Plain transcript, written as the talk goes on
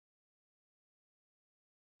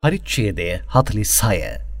පරිච්ඡේදය 46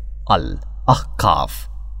 අල් අහ්කාෆ්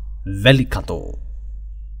වැලිකතෝ.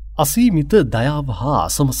 අසීමිත දයාව හා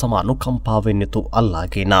අසමසම අනුකම්පාවෙන් යුතු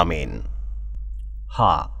අල්ලාහගේ නාමයෙන්.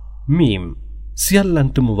 මීම්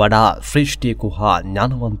සියල්ලන්ටම වඩා ශ්‍රේෂ්ඨයෙකු හා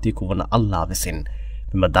ඥානවන්තයෙකු වන අල්ලාහ් විසින්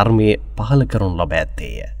මෙම ධර්මයේ පහළ කරනු ලබ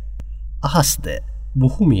ඇත්තේය. අහස්ද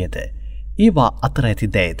භූමියද ඒවා අතර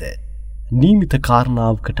ඇති දෑද නියමිත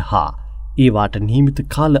කාරණාවකට හා ඒවාට නියමිත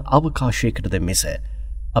කාල අවකාශයකටද මිස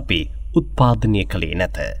අපි උත්පාදනය කළේ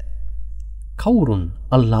නැත. කවුරුන්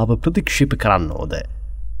අල්ලාහව ප්‍රතික්ෂේප කරන්නෝද?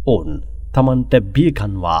 ඔවුන් තමන්ට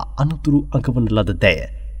බියගන්වා අනතුරු අඟවන ලද දෑ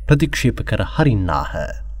ප්‍රතික්ෂේප කර හරින්නාහ.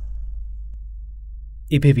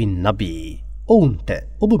 එබැවින් නබී ඔවුන්ට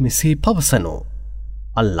ඔබ මෙසේ පවසනු.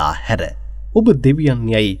 අල්ලාහ් හැර ඔබ දෙවියන්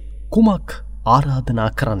යයි කුමක් ආරාධනා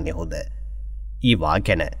කරන්නෙහුද? ඒවා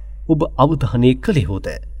ගැන ඔබ අවධානය කළෙහුද?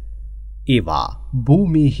 ඒවා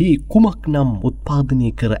භූමියෙහි කුමක් නම් උත්පාදනය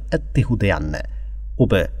කර ඇත්තෙහුද යන්න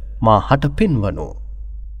ඔබ මා හට පෙන්වනු.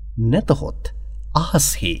 නැතහොත්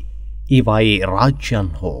අහස්හි ඒවායේ රාජ්‍යයන්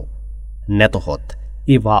හෝ නැතහොත්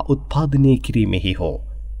ඒවා උත්පාදනය කිරීමෙහි හෝ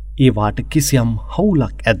ඒවාට කිසියම්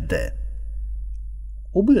හවුලක් ඇද්ද?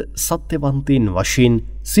 ඔබ සත්‍යවන්තයින් වශයෙන්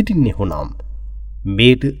සිටින්නෙහුනම්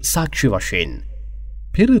මේට සාක්ෂි වශයෙන්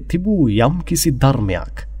පෙර තිබූ යම් කිසි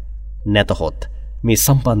ධර්මයක් නැතහොත් මේ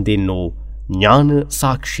සම්බන්ධයෙන් වූ ඥාන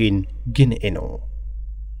සාක්ෂීන් ගෙන එනෝ.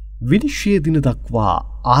 විනිශ්චය දින දක්වා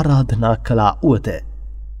ආරාධනා කළා වුවද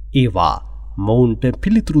ඒවා මොවුන්ට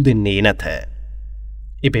පිළිතුරු දෙන්නේ නැත.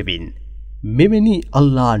 එබැවින් මෙවැනි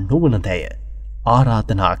අල්ලාහ් නොවන දෑ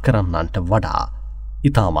ආරාධනා කරන්නන්ට වඩා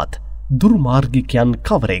ඉතාමත් දුර්මාර්ගිකයන්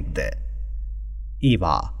කවරෙක්ද?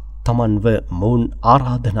 ඒවා තමන්ව මොවුන්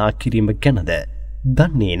ආරාධනා කිරීම ගැනද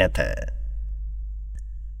දන්නේ නැත.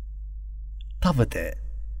 තවද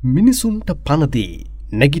මිනිසුන්ට පනදී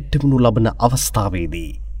නැගිට්ටවනු ලබන අවස්ථාවේදී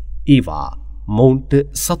ඒවා මොවුන්ට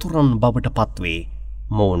සතුරන් බවට පත්වේ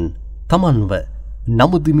මොවුන් තමන්ව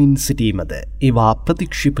නමුදමින් සිටීමද ඒවා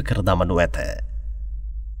ප්‍රතික්ෂිප කර දමනු ඇත.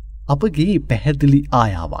 අපගේ පැහැදිලි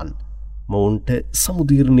ආයාවන් මොවුන්ට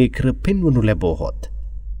සමුදීරණය කර පෙන්වනු ලැබෝහොත්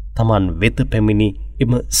තමන් වෙත පැමිණි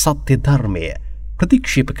එම සත්‍ය ධර්මය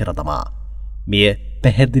ප්‍රතික්ෂිප කර දමා මෙය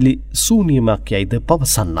පැහැදිලි සූනියමක් යයිද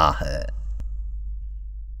පවසන්නාහ.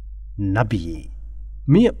 නබී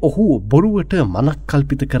මෙය ඔහු බොරුවට මනක්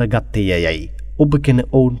කල්පිත කරගත්තේ යැයි ඔබ ගැන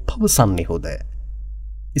ඔවුන් පවසන්නෙහුද?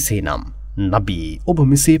 එසේනම් නබී ඔබ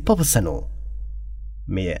මෙසේ පවසනු.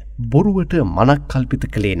 මෙය බොරුවට මනක් කල්පිත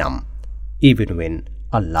කළේ නම් ඒ වෙනුවෙන්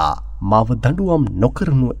අල්ලාහ් මාව දඬුවම්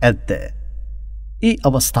නොකරනු ඇද්ද? ඒ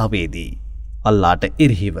අවස්ථාවේදී අල්ලාහට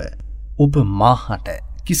එරෙහිව ඔබ මාහට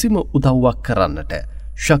කිසිම උදව්වක් කරන්නට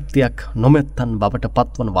ශක්තියක් නොමැත්තන් බවට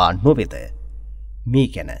පත්වනවා නොවේද? මේ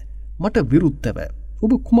ගැන මට විරුද්ධව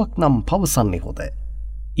ඔබ කුමක් නම් පවසන්නෙහුද?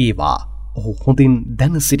 ඒවා ඔහු හොඳින්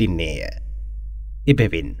දැන සිටින්නේය.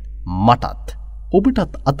 එබැවින් මටත්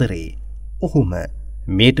ඔබටත් අතරේ ඔහුම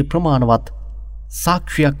මේට ප්‍රමාණවත්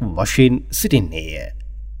සාක්ෂියක් වශයෙන් සිටින්නේය.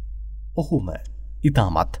 ඔහුම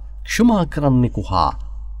ඉතාමත් ක්ෂමා කරන්නෙකු හා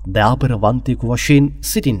දයාබරවන්තයෙකු වශයෙන්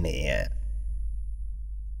සිටින්නේය.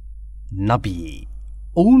 නබී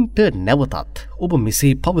ඔවුන්ට නැවතත් ඔබ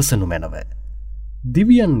මෙසේ පවසනු මැනව.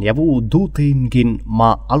 දිවියන් යවූ දූතයින්ගෙන්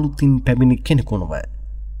මා අලුතින් පැමිණි කෙනෙකුනුව.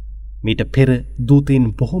 මීට පෙර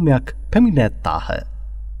දූතයින් බොහොමයක් පැමිණ ඇත්තාහ.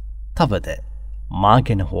 තවද මා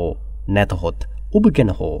ගැන හෝ නැතහොත් ඔබ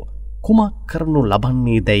ගැන හෝ කුමක් කරනු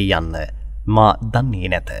ලබන්නේ දැයි යන්න මා දන්නේ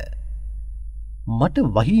නැත. මට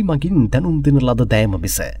වහී මගින් දැනුම් දෙන ලද දෑම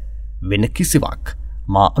මිස වෙන කිසිවක්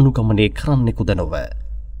මා අනුගමනය කරන්නෙකුද නොව.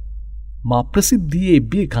 මා ප්‍රසිද්ධියේ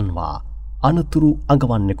බියගන්වා අනතුරු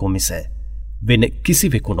අඟවන්නෙකු මිස වෙන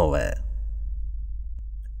කිසිවෙකු නොව.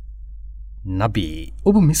 නබී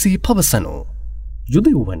ඔබ මෙසේ පවසනු.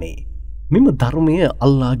 යුදෙව්වනේ මෙම ධර්මය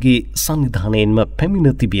අල්ලාහගේ සන්නිධානයෙන්ම පැමිණ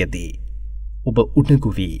තිබියදී ඔබ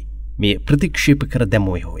උඩඟු වී මේ ප්‍රතික්ෂේප කර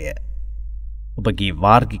දැමුවහෝය. ඔබගේ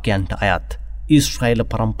වාර්ගිකයන්ට අයත් ඊශ්‍රායල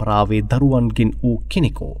පරම්පරාවේ දරුවන්ගෙන් වූ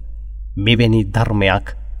කෙනෙකු මෙවැනි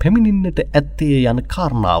ධර්මයක් පැමිණෙන්නට ඇත්තේ යන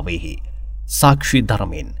කාරණාවෙහි සාක්ෂි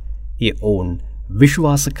ධර්මෙන් ඒ ඔවුන්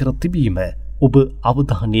විශ්වාස කර තිබීම ඔබ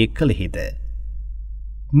අවධානය කළෙහිද?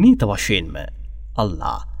 නීත වශයෙන්ම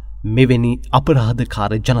අල්ලාහ් මෙවැනි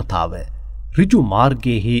අපරාධකාර ජනතාව ඍජු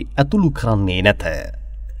මාර්ගයෙහි ඇතුළු කරන්නේ නැත.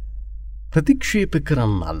 ප්‍රතික්ෂේප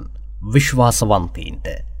කරන්නන් විශ්වාසවන්තයින්ට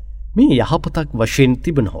මේ යහපතක් වශයෙන්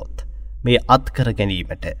තිබෙනහොත් මේ අත්කර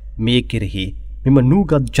ගැනීමට මේ කෙරෙහි මෙම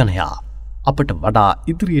නූගත් ජනයා අපට වඩා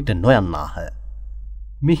ඉදිරියට නොයන්නාහ.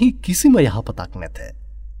 මෙහි කිසිම යහපතක් නැත.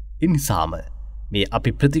 එනිසාම මේ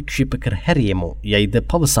අපි ප්‍රතික්ෂේප කර හැරියෙමු යයිද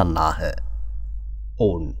පවසන්නාහ.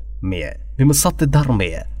 ඔවුන් මෙම සත්‍ය ධර්මය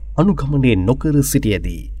අනුගමනය නොකර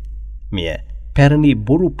සිටියදී මෙය පැරණි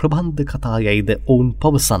බොරු ප්‍රබන්ධ කතා යයිද ඔවුන්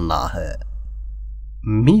පවසන්නාහ.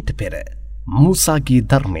 මීට පෙර මූසාගේ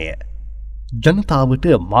ධර්මය ජනතාවට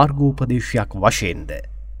මාර්ගෝපදේශයක් වශයෙන්ද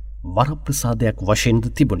වරප්‍රසාදයක් වශයෙන්ද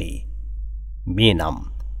තිබුණි. මේ නම්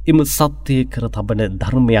එම සත්‍යය කර තබන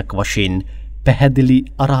ධර්මයක් වශයෙන් පැහැදිලි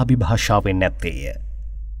අරාබි භාෂාවෙන් නැත්තේය.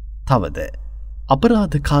 තවද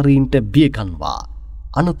අපරාධකාරීන්ට බියගන්වා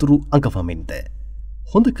අනතුරු අඟවමින්ද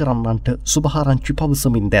හොඳ කරන්නන්ට සුභාරංචි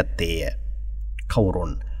පවසමින්ද ඇත්තේය.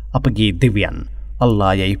 කවුරුන් අපගේ දෙවියන්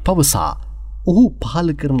අල්ලා යයි පවසා ඔහු පහල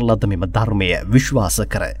කරන ලද මෙම ධර්මය විශ්වාස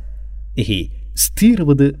කර එහි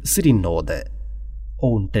ස්ථීරවද සිටින්නෝද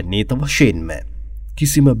ඔවුන්ට නීත වශයෙන්ම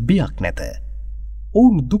කිසිම බියක් නැත.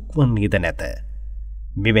 ඔවුන් දුක්වන්නේද නැත.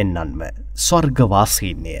 මෙවැන්නන්ම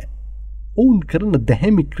ස්වර්ගවාසීන්ය. ඔවුන් කරන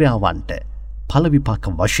දැහැමි ක්‍රියාවන්ට පලවිපාක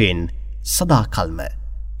වශයෙන් සදාකල්ම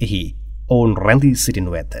එහි ඔවුන් රැඳී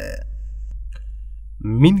සිටිනු ඇත.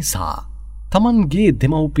 මිනිසා තමන්ගේ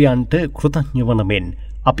දෙමව්පියන්ට කෘතඥ වන මෙන්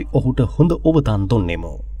අපි ඔහුට හොඳ ඔවදන්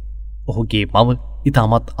දුන්නෙමු. ඔහුගේ මව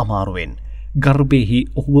ඉතාමත් අමාරුවෙන් ගර්භයෙහි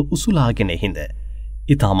ඔහුව උසුලාගෙන හිඳ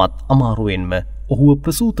ඉතාමත් අමාරුවෙන්ම ඔහුව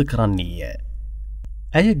ප්‍රසූත කරන්නීය.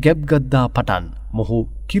 ඇය ගැබ්ගද්දා පටන් මොහු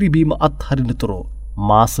කිරිබීම අත්හරිනතුරු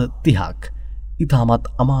මාස 30ක් ඉතාමත්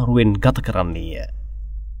අමාරුවෙන් ගත කරන්නීය.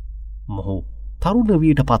 මොහු තරුණ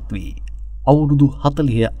වීට පත්වී අවුරුදු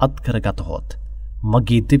 40 අත්කරගතහොත්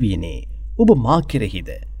මගේ දෙවියනේ ඔබ මා කෙරෙහිද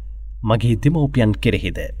මගේ දෙමව්පියන්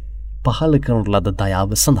කෙරෙහිද පහල කරන ලද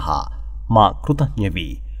දයාව සඳහා මා කෘතඥ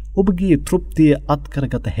වී ඔබගේ තෘප්තිය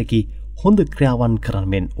අත්කරගත හැකි හොඳ ක්‍රියාවන්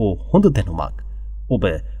කරමින් ඕ හොඳ දැනුමක් ඔබ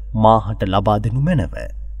මාහට ලබා දෙනු මැනව.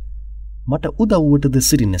 මට උදව්වටද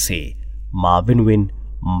සිරිනසේ මා වෙනුවෙන්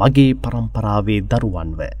මගේ පරම්පරාවේ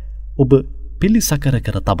දරුවන්ව ඔබ පිළිසකර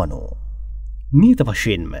කර තබනෝ. නීත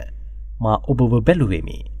වශයෙන්ම මා ඔබව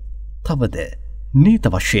බැලුවෙමි. තවද නීත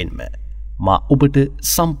වශයෙන්ම මා ඔබට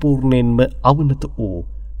සම්පූර්ණයෙන්ම අවනත වූ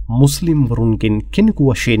මුස්ලිම්වරුන්ගෙන් කෙනෙකු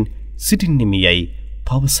වශයෙන් සිටින්නෙමි යයි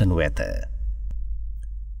පවසනු ඇත.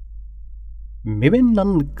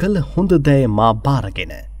 මෙවැන්නන් කළ හොඳ දෑ මා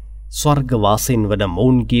බාරගෙන ස්වර්ගවාසීන් වන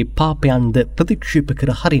මොවුන්ගේ පාපයන්ද ප්‍රතික්ෂේප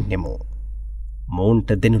කර හරින්නෙමු. මොවුන්ට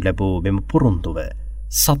දෙනු ලැබූ මෙම පොරොන්දුව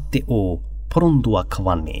සත්‍ය වූ පොරොන්දුවක්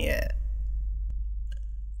වන්නේය.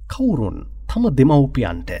 කවුරුන් තම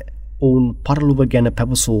දෙමව්පියන්ට ඔවුන් පරලොව ගැන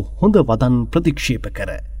පැවසූ හොඳ වදන් ප්‍රතික්ෂේප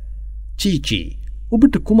කර චීචී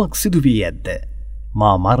ඔබට කුමක් සිදුවී ඇද්ද?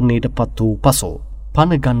 මා මරණයට පත් වූ පසු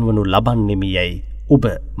පනගන්වනු ලබන්නෙමි යයි ඔබ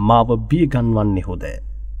මාව බියගන්වන්නෙහුද?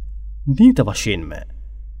 නීත වශයෙන්ම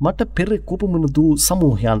මට පෙර කොපමණ දූ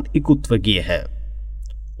සමූහයන් ඉකුත්ව ගියහ.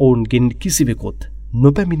 ඔවුන්ගෙන් කිසිවෙකුත්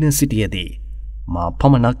නොපැමිණ සිටියදී මා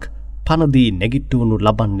පමණක් පනදී නැගිට්ටුවනු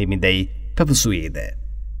ලබන්නෙමිදැයි පැවසුවේද?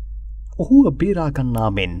 ඔහුව බේරාගන්නා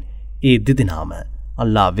මෙන් ඒ දෙදෙනාම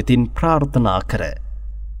අල්ලා වෙතින් ප්‍රාර්ථනා කර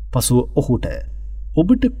පසුව ඔහුට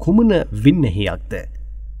ඔබට කුමන වින්නහියක්ද?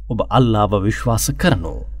 ඔබ අල්ලාව විශ්වාස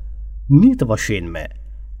කරනෝ. නීත වශයෙන්ම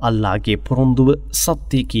අල්ලාගේ පොරොන්දුව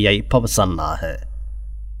සත්‍ය කියයි පවසන්නාහ.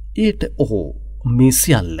 ඒට ඔහු මේ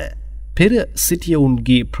සියල්ල පෙර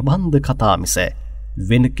සිටියවුන්ගේ ප්‍රබන්ධ කතා මිස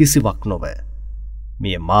වෙන කිසිවක් නොව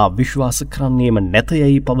මෙය මා විශ්වාස කරන්නේම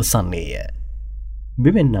නැතයයි පවසන්නේය.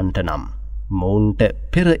 මෙවැන්නන්ට නම් මොවුන්ට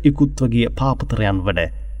පෙර ඉකුත්වගේ පාපතරයන් වන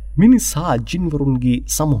මිනිසා ජින්වරුන්ගේ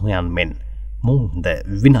සමූහයන් මෙන් මොවුන්ද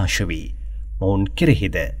විනාශ වී මොවුන්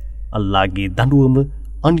කෙරෙහිද අල්ලාගේ දඬුවම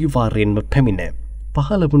අනිවාර්යෙන්ම පැමිණ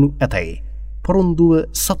පහළවනු ඇතැයි පොරොන්දුව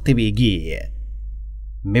සත්‍ය වී ගියේය.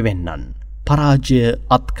 මෙවැන්නන් පරාජය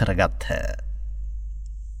අත්කරගත්හ.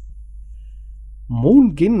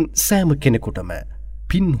 මොවුන්ගෙන් සෑම කෙනෙකුටම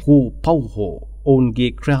පින් හෝ පව් හෝ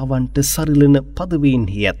ඔවුන්ගේ ක්‍රියාවන්ට සරිලන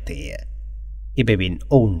පදවීන්හි ඇත්තේය. එබැවින්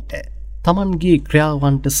ඔවුන්ට තමන්ගේ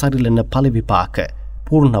ක්‍රියාවන්ට සරිලන පලවිපාක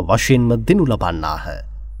පූර්ණ වශයෙන්ම දෙනු ලබන්නාහ.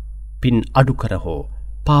 පින් අඩුකර හෝ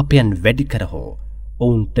පාපයන් වැඩිකර හෝ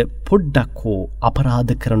ඔවුන්ට පොඩ්ඩක් හෝ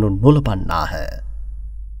අපරාධ කරනු නොලබන්නාහ.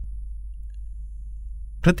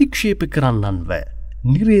 ප්‍රතික්ෂේප කරන්නන්ව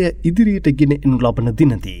නිරය ඉදිරියට ගෙන එනු ලබන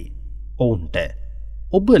දිනදී ඔවුන්ට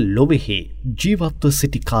ඔබ ලොවෙහි ජීවත්ව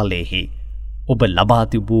සිටි කාලයෙහි ඔබ ලබා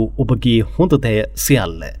තිබූ ඔබගේ හොඳදය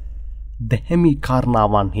සියල්ල දැහැමි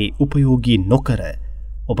කාරණාවන්හි උපයෝගී නොකර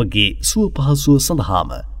ඔබගේ සුව පහසුව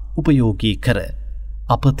සඳහාම උපයෝගී කර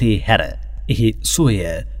අපතේ හැර එහි සුවය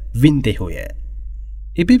වින්දෙහුය.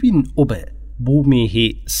 එබැවින් ඔබ භූමියෙහි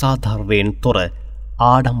සාධාරණයෙන් තොර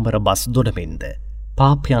ආඩම්බර බස් දොඩමින්ද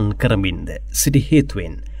පාපයන් කරමින්ද සිටි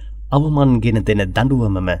හේතුවෙන් අවමන්ගෙන දෙන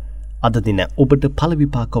දඬුවමම අද දින ඔබට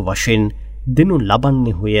පළවිපාක වශයෙන් දෙනු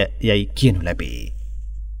ලබන්නෙහුය යයි කියනු ලැබේ.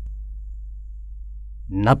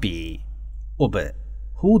 නබී ඔබ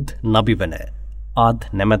හූද් නබිවන ආද්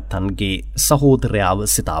නැමැත්තන්ගේ සහෝදරයාව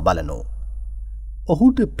සිතා බලනු.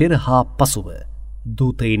 ඔහුට පෙර හා පසුව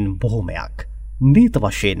දූතයින් බොහොමයක් නීත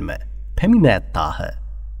වශයෙන්ම පැමිණ ඇත්තාහ.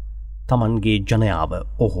 තමන්ගේ ජනයාව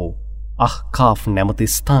ඔහු අහ්කාෆ් නැමති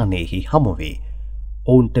ස්ථානයෙහි හමුවේ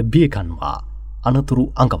ඔවුන්ට බියකන්වා අනතුරු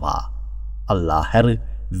අඟවා අල්ලා හැර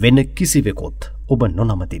වෙන කිසිවෙකොත් ඔබ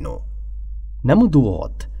නොනමදිනු.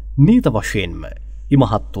 නැමුදුවොත් නීත වශයෙන්ම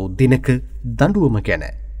ඉමහත් වූ දිනක දඬුවම ගැන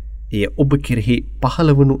එය ඔබ කෙරෙහි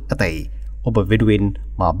පහළවනු ඇතැයි ඔබ වෙනුවෙන්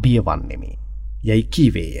මා බියවන්නෙමි යයි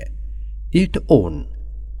කීවේය. ඊට ඔවුන්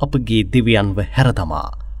අපගේ දෙවියන්ව හැරදමා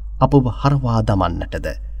අපව හරවා දමන්නටද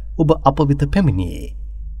ඔබ අප වෙත පැමිණියේ.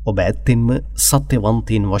 ඔබ ඇත්තෙන්ම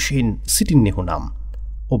සත්‍යවන්තීන් වශයෙන් සිටින්නෙහුනම්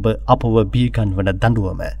ඔබ අපව බියගන්වන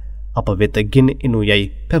දඬුවම අප වෙත ගෙන එනු යයි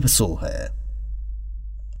පැවසූහ.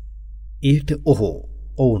 ඊට ඔහු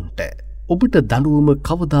ඔවුන්ට ඔබට දඬුවම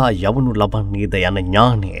කවදා යවනු ලබන්නේද යන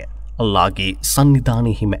ඥානය අල්ලාහගේ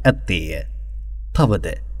සන්නිධානයෙහිම ඇත්තේය. තවද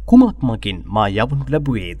කුමක් මගින් මා යවනු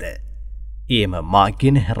ලැබුවේද? එයම මා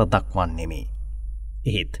ගෙන හැර දක්වන්නෙමි.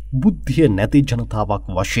 එහෙත් බුද්ධිය නැති ජනතාවක්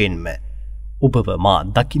වශයෙන්ම ඔබව මා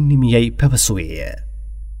දකින්නෙමි යයි පැවසුවේය.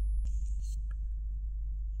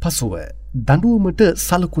 පසුව දඬුවමට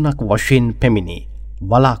සලකුණක් වශයෙන් පැමිණි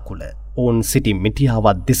වලාකුළ ඔවුන් සිටි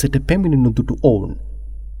මිටියාවත් දෙසට පැමිණෙනු දුටු ඔවුන්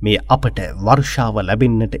මේ අපට වර්ෂාව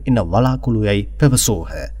ලැබෙන්නට එන වලාකුළු යයි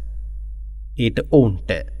පැවසූහ. ඊට ඔවුන්ට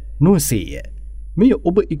නොසේය. මෙය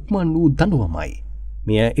ඔබ ඉක්මන් වූ දඬුවමයි.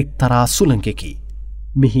 මෙය එක්තරා සුළඟකි.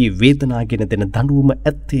 මෙහි වේදනාගෙන දෙන දඬුවම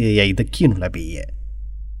ඇත්තේ යයිද කියනු ලැබීය.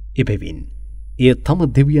 එබැවින් එය තම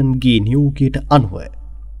දෙවියන්ගේ නියෝගයට අනුව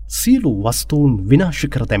සියලු වස්තුන් විනාශ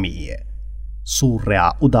කර දැමීය.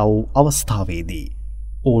 සූර්යයා උදා වූ අවස්ථාවේදී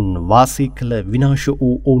ඔවුන් වාසය කළ විනාශ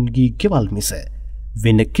වූ ඔවුන්ගේ ගෙවල් මිස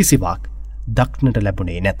වෙන කිසිවක් දක්නට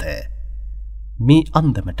ලැබුණේ නැත. මේ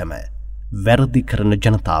අන්දමටම වැරදි කරන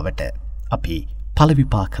ජනතාවට අපි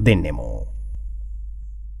පළවිපාක දෙන්නෙමු.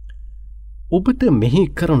 ඔබට මෙහි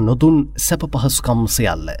කර නොදුන් සැප පහසුකම්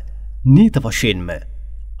සියල්ල නීත වශයෙන්ම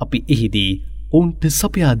අපි එහිදී ඔවුන්ට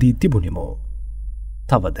සපයාදී තිබුණෙමු.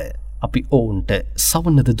 තවද අපි ඔවුන්ට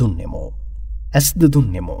සවනද දුන්නෙමු. ඇස්ද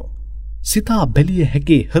දුන්නෙමු. සිතා බැලිය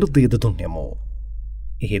හැකි හෘදයද දුන්නෙමු.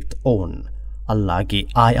 එහෙත් ඔවුන් අල්ලාහගේ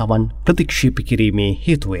ආයවන් ප්‍රතික්ෂේප කිරීමේ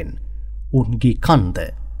හේතුවෙන් ඔවුන්ගේ කන්ද,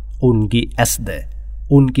 ඔවුන්ගේ ඇස්ද,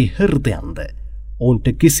 ඔවුන්ගේ හෘදයන්ද ඔවුන්ට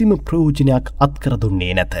කිසිම ප්‍රයෝජනයක් අත්කර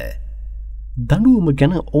දුන්නේ නැත. දඬුවම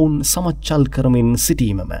ගැන ඔවුන් සමච්චල් කරමින්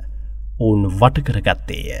සිටීමම ඔවුන්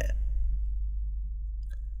වටකරගත්තේය.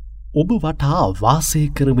 ඔබ වටා වාසය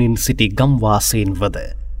කරමින් සිටි ගම්වාසීන් වද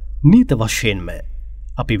නීත වශයෙන්ම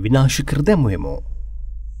අපි විනාශ කර දැමුවෙමු.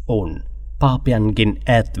 ඔවුන් පාපයන්ගෙන්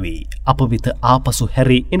ඈත් වී අප වෙත ආපසු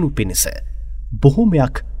හැරී එනු පිණිස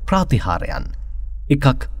බොහොමයක් ප්‍රාතිහාරයන්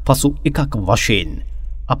එකක් පසු එකක් වශයෙන්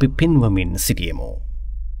අපි පෙන්වමින් සිටියෙමු.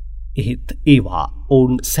 එහෙත් ඒවා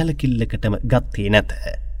ඔවුන් සැලකිල්ලකටම ගත්තේ නැත.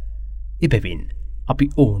 එබැවින් අපි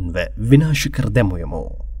ඔවුන්ව විනාශ කර දැමුවෙමු.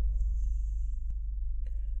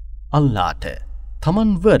 අල්ලාට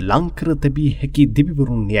තමන්ව ලංකර තැබී හැකි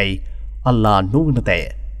දෙවිවරුන් යයි අල්ලා නොවනදැය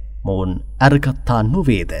මොවුන් අරගත්තා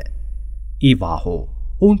නොවේද? ඒවා හෝ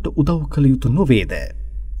ඔවුන්ට උදව් කළ යුතු නොවේද?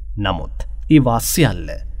 නමුත් ඒවා සියල්ල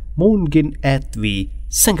මොවුන්ගෙන් ඈත් වී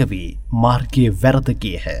සැඟවී මාර්ගය වැරද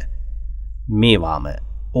ගියහ. මේවාම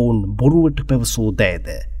ඔවුන් බොරුවට පැවසූ දෑද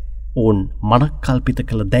ඔවුන් මනක්කල්පිත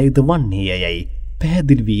කළ දෑද වන්නේ යැයි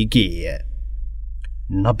පැහැදිලි වී ගියේය.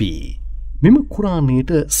 නබී, මෙම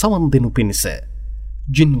කුරානයට සවන් දෙනු පිණිස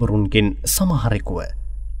ජින්වරුන්ගෙන් සමහරෙකුව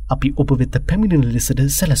අපි ඔබ වෙත පැමිණෙන ලෙසට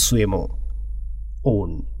සැලැස්සුවෙමු.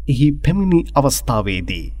 ඔවුන් එහි පැමිණි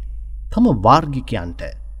අවස්ථාවේදී තම වාර්ගිකයන්ට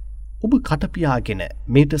ඔබ කටපියාගෙන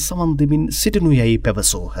මේට සවන් දෙමින් සිටිනු යැයි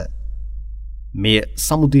පැවසූහ. මෙය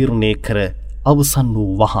සමුදීරණය කර අවසන්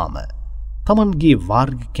වූ වහාම තමන්ගේ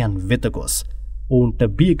වාර්ගිකයන් වෙත ගොස් ඔවුන්ට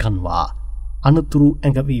බියකන්වා අනතුරු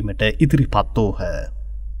ඇඟවීමට ඉදිරිපත් වූහ.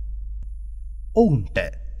 ඔවුන්ට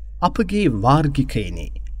අපගේ වාර්ගිකයනි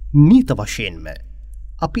නීත වශයෙන්ම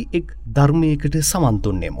අපි එක් ධර්මයකට සවන්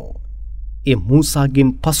දුන්නෙමු. ඒ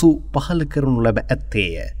මූසාගෙන් පසු පහළ කරනු ලැබ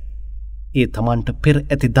ඇත්තේය. ඒ තමන්ට පෙර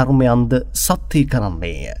ඇති ධර්මයන්ද සත්‍ය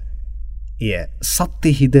කරන්නේය. එය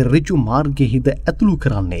සත්‍යෙහිද ඍජු මාර්ගයෙහිද ඇතුළු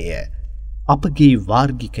කරන්නේය. අපගේ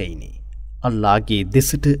වාර්ගිකයිනි අල්ලාහගේ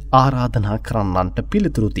දෙසට ආරාධනා කරන්නන්ට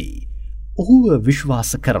පිළිතුරු දී ඔහුව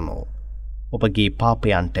විශ්වාස කරනු. ඔබගේ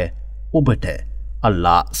පාපයන්ට ඔබට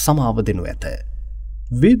අල්ලා සමාව දෙනු ඇත.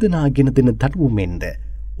 වේදනාගෙන දෙන දඩුවමෙන්ද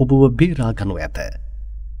ඔබව බේරා ගනු ඇත.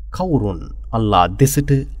 කවුරුන් අල්ලා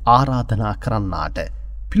දෙසට ආරාධනා කරන්නාට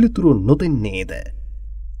පිළිතුරු නොදෙන්නේද?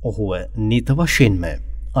 ඔහුව නීත වශයෙන්ම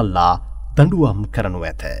අල්ලා දඬුවම් කරනු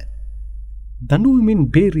ඇත. දඬුවමින්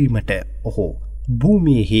බේරීමට ඔහු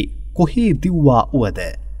භූමියෙහි කොහේ දිව්වා වුවද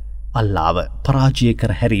අල්ලාව පරාජය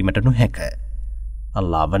කර හැරීමට නොහැක.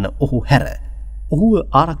 අල්ලා වන ඔහු හැර ඔහුව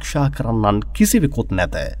ආරක්ෂා කරන්නන් කිසිවෙකුත්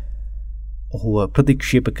නැත. ඔහුව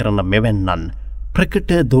ප්‍රතික්ෂේප කරන මෙවැන්නන්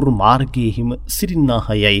ප්‍රකට දුර්මාර්ගයෙහිම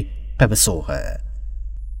සිටින්නාහයයි පැවසෝහ.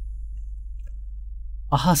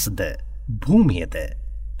 අහස්ද භූමියද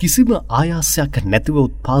කිසිම ආයාසයක් නැතිව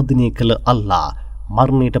උත්පාදනය කළ අල්ලා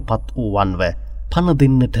මරණයට පත් වූ වන්ව පණ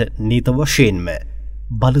දෙන්නට නීත වශයෙන්ම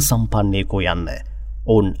බල සම්පන්නයකෝ යන්න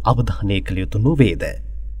ඔවුන් අවධානය කළ යුතු නොවේද.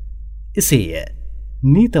 එසේය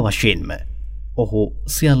නීත වශයෙන්ම ඔහු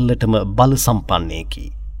සියල්ලටම බල සම්පන්නයකි.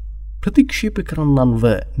 ප්‍රතික්ෂේප කරන්නන්ව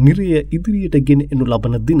නිරය ඉදිරියට ගෙන එනු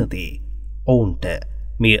ලබන දිනදී ඔවුන්ට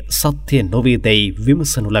මෙය සත්‍යය නොවේදැයි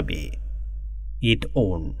විමසනු ලැබේ. ඊට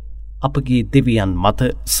ඔවුන් අපගේ දෙවියන් මත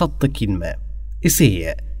සත්තකින්ම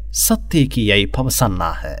එසේය සත්‍යයකි යැයි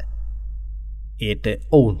පවසන්නාහ. ඒට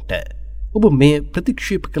ඔවුන්ට ඔබ මේ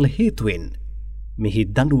ප්‍රතික්ෂේප කළ හේතුවෙන් මෙහි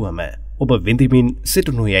දඬුවම ඔබ විඳමින්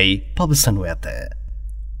සිටනු යැයි පවසනු ඇත.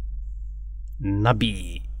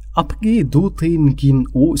 නබී අපගේ දූතයින්ගින්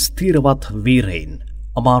වූ ස්ථීරවත් වීරයින්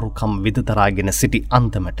අමාරුකම් විදතරාගෙන සිටි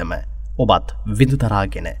අන්දමටම ඔබත්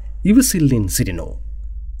විදතරාගෙන ඉවසිල්ලෙන් සිටිනු.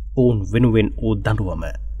 ඔවුන් වෙනුවෙන් වූ දඬුවම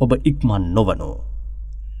ඔබ ඉක්මන් නොවනු.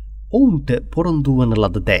 ඔවුන්ට පොරොන්දුවන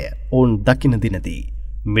ලද දෑ ඔවුන් දකින දිනදී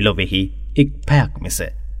මෙලොවෙහි එක් පැයක් මිස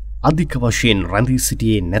අධික වශයෙන් රැඳී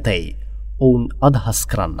සිටියේ නැතැයි ඔවුන් අදහස්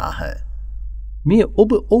කරන්නාහ. මේ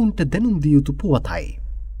ඔබ ඔවුන්ට දැනුම් දිය යුතු පුවතයි.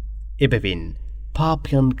 එබැවින්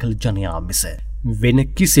පාපයන් කළ ජනයා මිස වෙන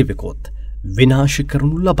කිසිවෙකුත් විනාශ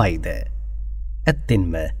කරනු ලබයිද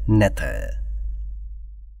ඇත්තෙන්ම නැත.